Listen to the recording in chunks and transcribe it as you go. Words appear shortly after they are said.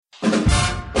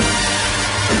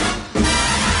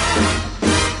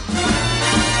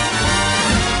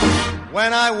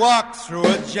when I walk through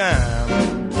a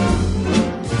jam.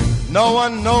 No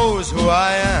one knows who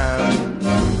I am.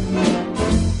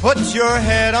 Put your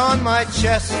head on my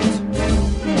chest,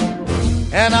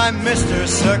 and I'm Mr.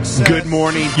 Success. Good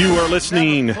morning. You are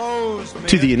listening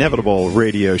to the Inevitable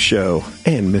Radio Show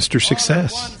and Mr.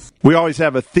 Success. We always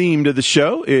have a theme to the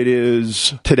show. It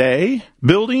is today,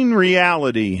 building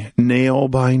reality nail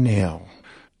by nail.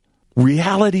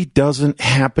 Reality doesn't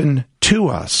happen to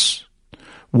us.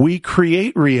 We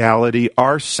create reality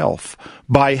ourselves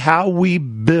by how we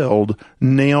build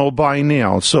nail by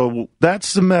nail. So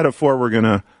that's the metaphor we're going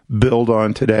to build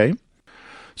on today.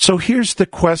 So here's the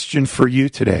question for you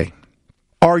today.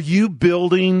 Are you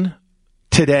building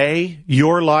today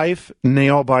your life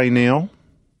nail by nail?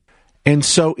 And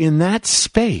so in that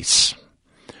space,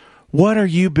 what are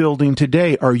you building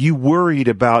today? Are you worried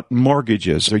about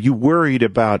mortgages? Are you worried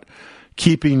about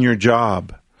keeping your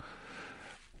job?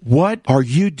 What are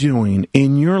you doing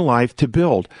in your life to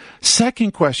build?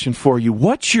 Second question for you,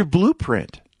 what's your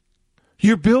blueprint?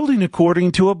 You're building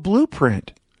according to a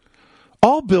blueprint.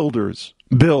 All builders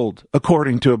build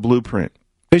according to a blueprint.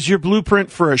 Is your blueprint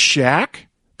for a shack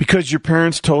because your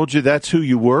parents told you that's who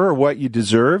you were or what you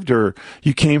deserved, or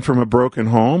you came from a broken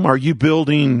home? Are you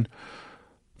building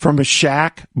from a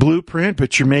shack blueprint,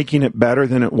 but you're making it better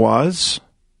than it was?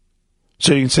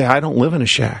 So you can say, I don't live in a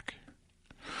shack.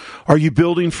 Are you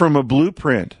building from a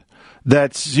blueprint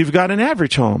that's, you've got an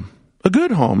average home, a good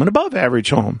home, an above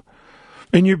average home,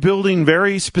 and you're building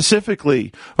very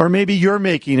specifically, or maybe you're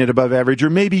making it above average, or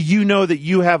maybe you know that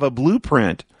you have a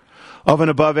blueprint of an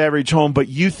above average home, but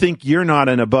you think you're not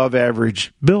an above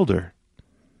average builder.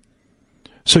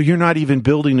 So you're not even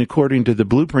building according to the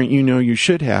blueprint you know you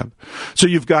should have. So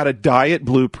you've got a diet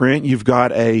blueprint, you've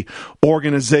got a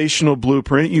organizational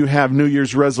blueprint, you have New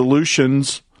Year's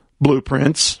resolutions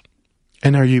blueprints.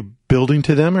 And are you building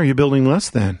to them, or are you building less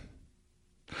than?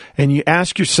 And you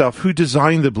ask yourself, who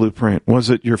designed the blueprint? Was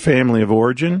it your family of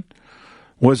origin?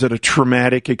 Was it a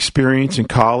traumatic experience in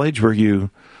college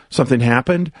where something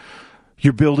happened?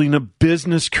 You're building a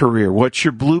business career. What's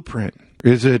your blueprint?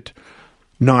 Is it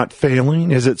not failing?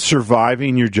 Is it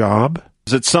surviving your job?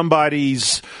 Is it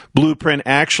somebody's blueprint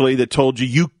actually that told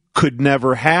you could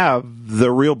never have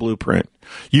the real blueprint?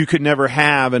 You could never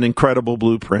have an incredible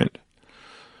blueprint.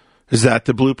 Is that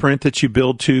the blueprint that you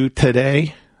build to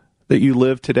today, that you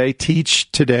live today,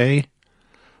 teach today,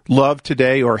 love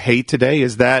today, or hate today?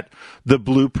 Is that the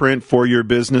blueprint for your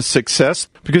business success?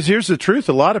 Because here's the truth.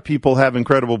 A lot of people have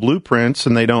incredible blueprints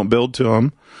and they don't build to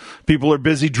them. People are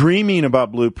busy dreaming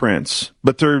about blueprints,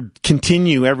 but they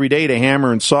continue every day to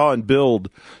hammer and saw and build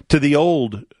to the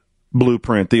old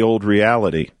blueprint, the old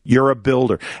reality. You're a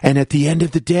builder. And at the end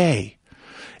of the day,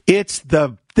 it's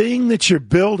the thing that you're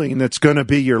building that's going to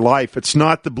be your life. It's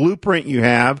not the blueprint you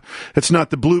have. It's not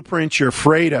the blueprint you're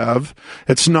afraid of.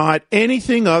 It's not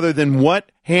anything other than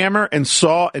what hammer and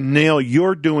saw and nail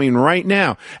you're doing right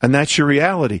now. And that's your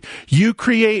reality. You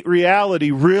create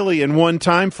reality really in one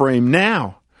time frame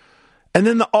now. And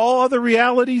then all other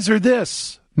realities are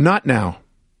this. Not now.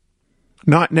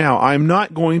 Not now. I'm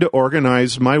not going to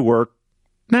organize my work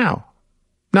now.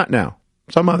 Not now.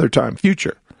 Some other time.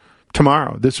 Future.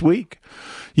 Tomorrow. This week.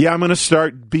 Yeah, I'm going to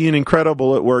start being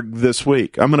incredible at work this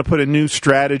week. I'm going to put a new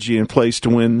strategy in place to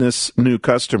win this new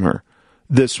customer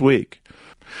this week.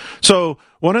 So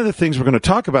one of the things we're going to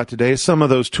talk about today is some of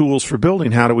those tools for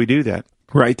building. How do we do that?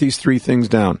 Write these 3 things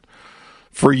down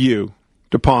for you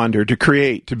to ponder, to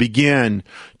create, to begin,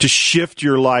 to shift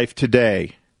your life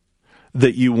today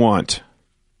that you want.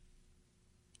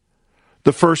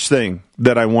 The first thing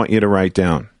that I want you to write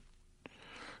down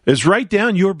is write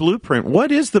down your blueprint.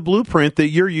 What is the blueprint that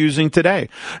you're using today?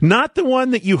 Not the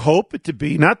one that you hope it to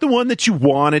be, not the one that you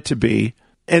want it to be.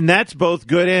 And that's both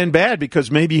good and bad, because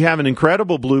maybe you have an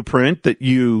incredible blueprint that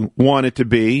you want it to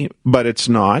be, but it's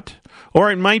not.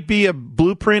 Or it might be a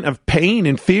blueprint of pain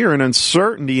and fear and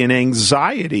uncertainty and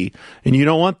anxiety, and you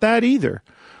don't want that either.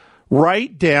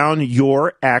 Write down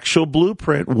your actual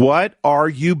blueprint. What are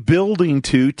you building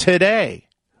to today,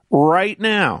 right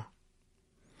now?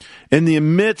 In the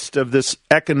midst of this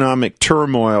economic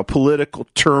turmoil, political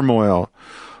turmoil,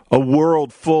 a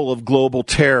world full of global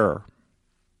terror,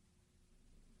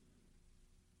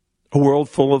 a world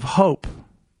full of hope,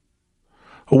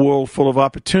 a world full of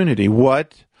opportunity,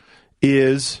 what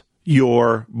is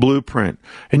your blueprint?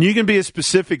 And you can be as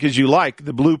specific as you like,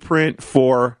 the blueprint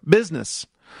for business.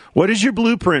 What is your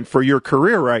blueprint for your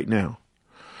career right now?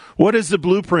 What is the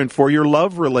blueprint for your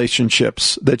love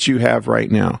relationships that you have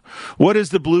right now? What is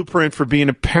the blueprint for being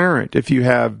a parent if you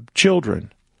have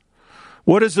children?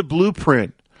 What is the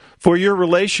blueprint for your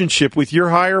relationship with your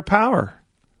higher power?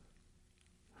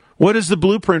 What is the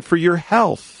blueprint for your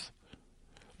health?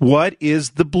 What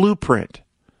is the blueprint?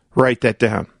 Write that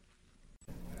down.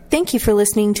 Thank you for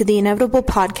listening to the Inevitable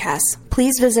Podcast.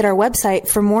 Please visit our website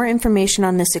for more information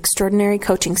on this extraordinary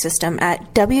coaching system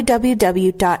at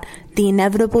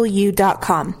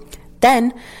www.theinevitableyou.com.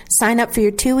 Then, sign up for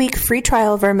your 2-week free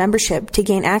trial of our membership to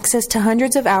gain access to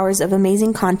hundreds of hours of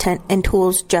amazing content and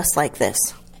tools just like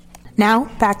this. Now,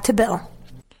 back to Bill.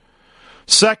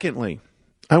 Secondly,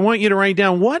 I want you to write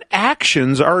down, what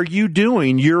actions are you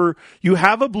doing? You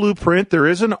have a blueprint. There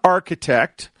is an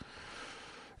architect.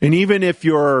 And even if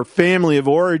your family of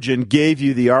origin gave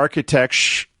you the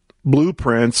architect's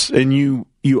blueprints and you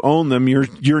own them,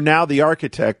 you're now the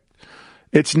architect.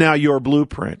 It's now your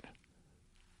blueprint.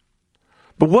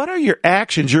 But what are your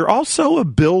actions? You're also a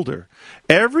builder.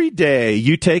 Every day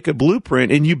you take a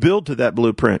blueprint and you build to that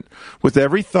blueprint with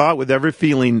every thought, with every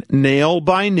feeling, nail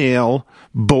by nail,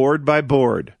 board by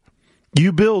board.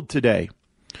 You build today.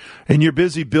 And you're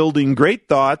busy building great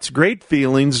thoughts, great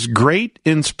feelings, great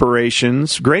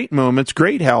inspirations, great moments,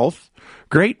 great health,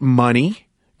 great money,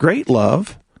 great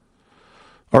love.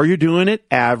 Or you're doing it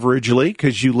averagely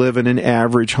because you live in an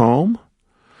average home.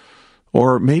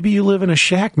 Or maybe you live in a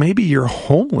shack. Maybe you're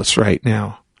homeless right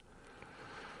now.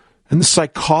 In the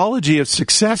psychology of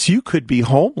success, you could be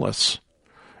homeless.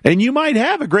 And you might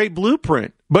have a great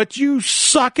blueprint, but you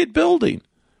suck at building.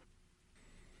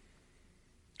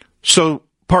 So,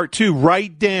 part 2,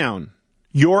 write down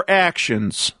your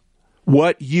actions,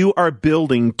 what you are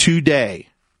building today.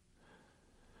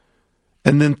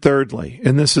 And then thirdly,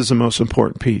 and this is the most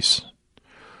important piece,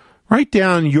 write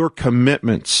down your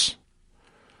commitments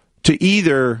to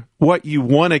either what you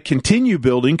want to continue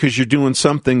building because you're doing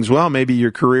some things well. Maybe your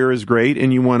career is great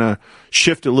and you want to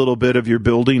shift a little bit of your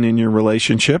building in your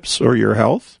relationships or your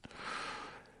health.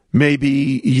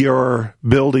 Maybe your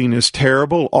building is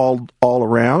terrible all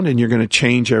around and you're going to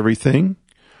change everything.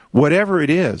 Whatever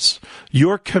it is,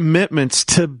 your commitments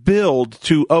to build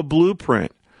to a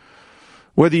blueprint.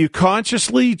 Whether you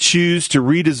consciously choose to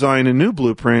redesign a new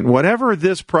blueprint, whatever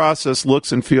this process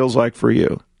looks and feels like for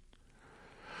you.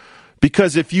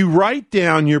 Because if you write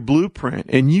down your blueprint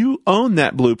and you own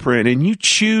that blueprint and you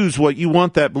choose what you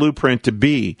want that blueprint to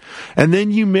be, and then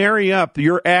you marry up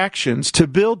your actions to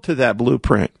build to that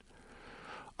blueprint,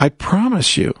 I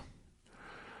promise you,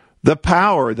 the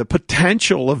power, the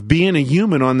potential of being a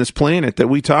human on this planet that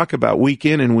we talk about week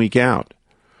in and week out,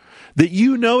 that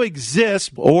you know exists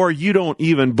or you don't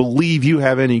even believe you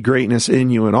have any greatness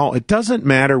in you at all. It doesn't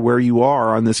matter where you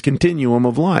are on this continuum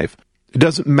of life. It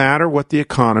doesn't matter what the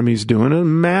economy's doing. It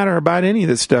doesn't matter about any of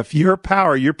this stuff. Your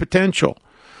power, your potential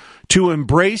to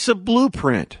embrace a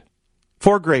blueprint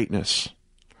for greatness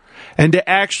and to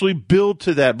actually build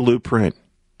to that blueprint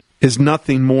is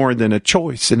nothing more than a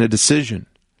choice and a decision.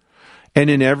 And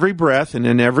in every breath and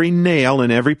in every nail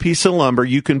and every piece of lumber,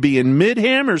 you can be in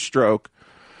mid-hammer stroke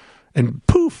and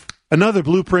poof, another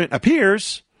blueprint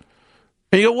appears.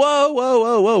 And you go,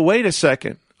 whoa, wait a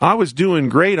second. I was doing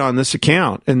great on this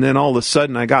account, and then all of a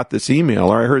sudden I got this email,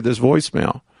 or I heard this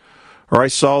voicemail, or I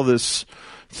saw this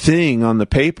thing on the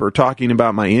paper talking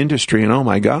about my industry, and oh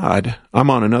my God,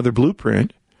 I'm on another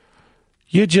blueprint.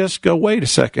 You just go, wait a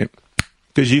second,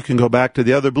 because you can go back to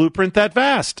the other blueprint that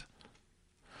fast.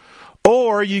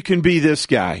 Or you can be this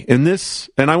guy, and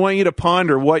I want you to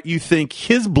ponder what you think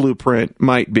his blueprint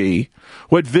might be,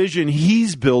 what vision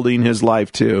he's building his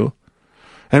life to,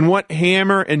 and what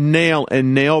hammer and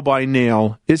nail by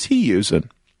nail is he using?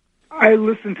 I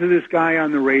listened to this guy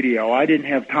on the radio. I didn't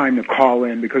have time to call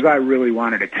in because I really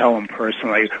wanted to tell him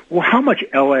personally, well, how much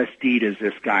LSD does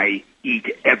this guy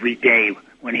eat every day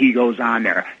when he goes on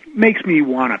there? It makes me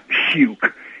want to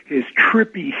puke. His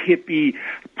trippy, hippie,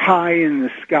 pie in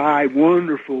the sky,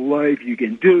 wonderful life, you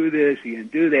can do this, you can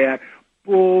do that.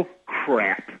 Bull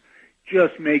crap.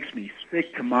 Just makes me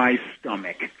sick to my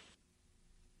stomach.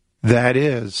 That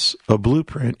is a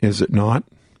blueprint, is it not?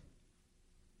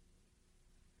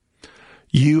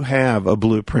 You have a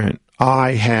blueprint.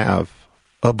 I have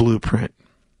a blueprint.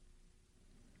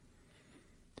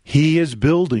 He is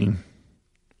building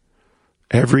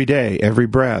every day, every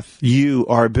breath. You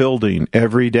are building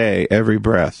every day, every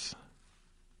breath.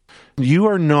 You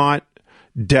are not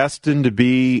destined to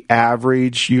be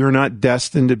average. You're not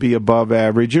destined to be above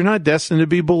average. You're not destined to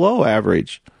be below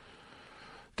average.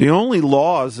 The only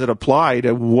laws that apply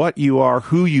to what you are,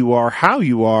 who you are, how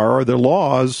you are the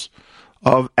laws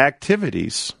of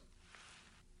activities,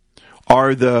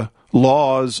 are the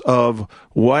laws of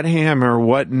what hammer,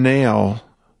 what nail,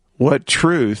 what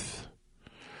truth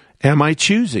am I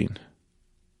choosing?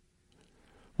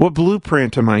 What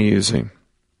blueprint am I using?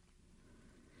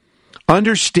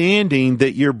 Understanding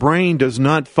that your brain does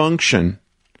not function.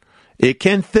 It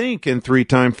can think in 3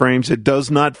 time frames. It does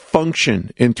not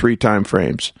function in 3 time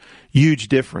frames. Huge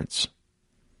difference.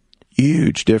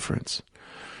 Huge difference.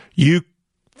 You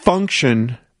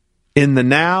function in the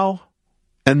now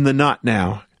and the not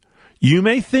now. You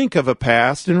may think of a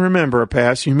past and remember a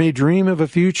past. You may dream of a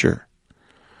future.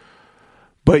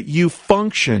 But you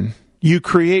function. You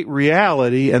create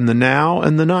reality in the now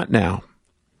and the not now.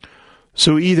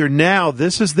 So either now,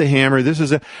 this is the hammer,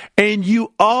 and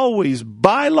you always,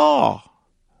 by law,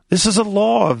 this is a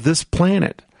law of this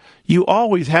planet, you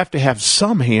always have to have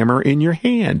some hammer in your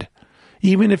hand.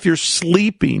 Even if you're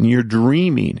sleeping, you're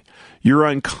dreaming, your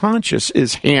unconscious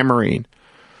is hammering.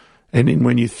 And then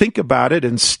when you think about it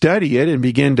and study it and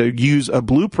begin to use a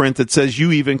blueprint that says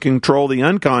you even control the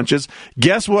unconscious,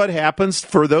 guess what happens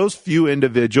for those few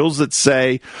individuals that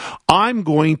say, I'm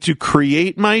going to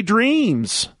create my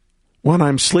dreams when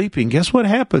I'm sleeping? Guess what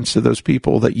happens to those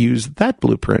people that use that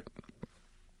blueprint?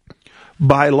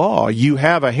 By law, you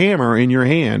have a hammer in your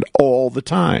hand all the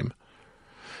time.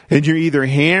 And you're either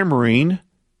hammering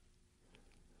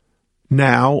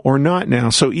now or not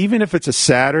now. So even if it's a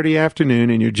Saturday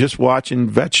afternoon and you're just watching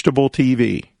vegetable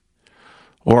TV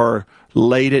or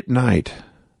late at night,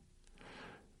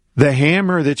 the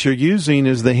hammer that you're using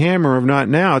is the hammer of not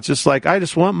now. It's just like, I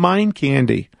just want mind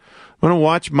candy. I'm going to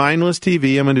watch mindless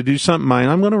TV. I'm going to do something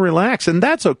I'm going to relax, and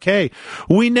that's okay.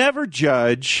 We never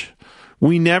judge.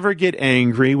 We never get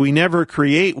angry. We never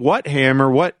create what hammer,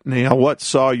 what nail, what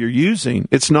saw you're using.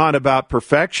 It's not about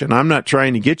perfection. I'm not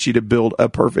trying to get you to build a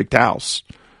perfect house.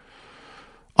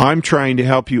 I'm trying to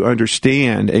help you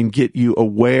understand and get you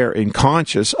aware and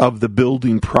conscious of the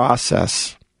building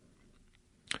process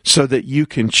so that you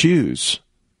can choose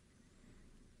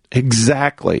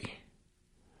exactly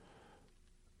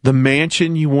the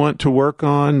mansion you want to work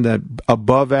on, that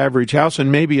above average house,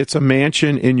 and maybe it's a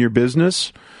mansion in your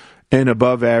business and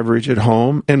above average at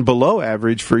home and below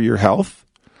average for your health.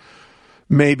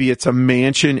 Maybe it's a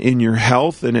mansion in your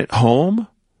health and at home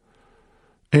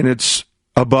and it's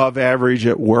above average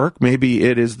at work. Maybe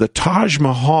it is the Taj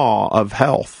Mahal of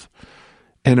health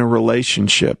and a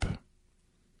relationship.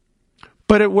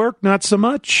 But at work, not so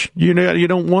much. You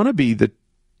don't want to be the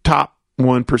top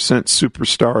 1%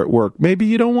 superstar at work. Maybe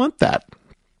you don't want that.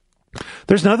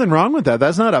 There's nothing wrong with that.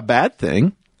 That's not a bad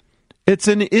thing. It's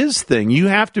an is thing. You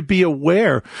have to be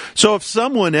aware. So if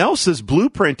someone else is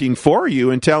blueprinting for you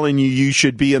and telling you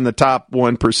should be in the top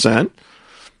 1%,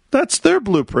 that's their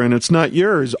blueprint. It's not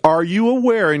yours. Are you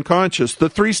aware and conscious? The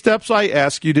 3 steps I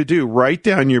ask you to do: write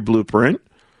down your blueprint.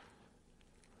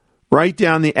 Write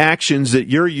down the actions that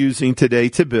you're using today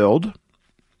to build.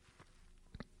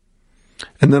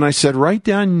 And then I said, write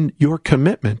down your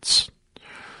commitments.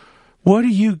 What are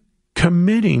you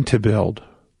committing to build?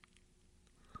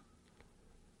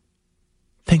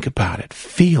 Think about it.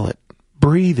 Feel it.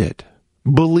 Breathe it.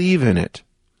 Believe in it.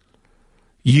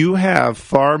 You have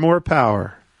far more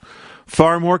power,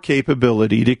 far more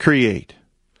capability to create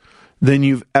than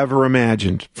you've ever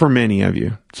imagined for many of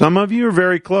you. Some of you are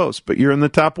very close, but you're in the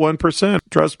top 1%.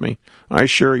 Trust me. I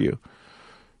assure you.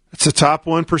 It's the top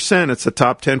 1%. It's the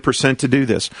top 10% to do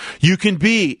this. You can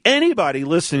be, anybody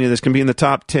listening to this can be in the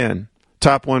top 10,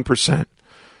 top 1%.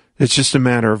 It's just a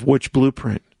matter of which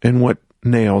blueprint and what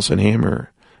nails and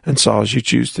hammer and saws you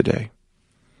choose today.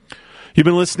 You've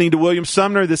been listening to William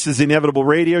Sumner. This is the Inevitable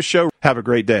Radio Show. Have a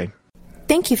great day.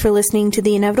 Thank you for listening to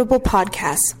the Inevitable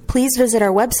Podcast. Please visit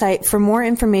our website for more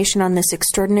information on this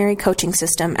extraordinary coaching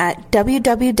system at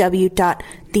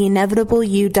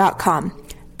www.theinevitableyou.com.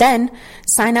 Then,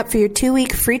 sign up for your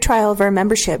 2-week free trial of our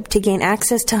membership to gain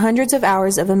access to hundreds of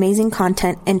hours of amazing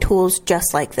content and tools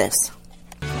just like this.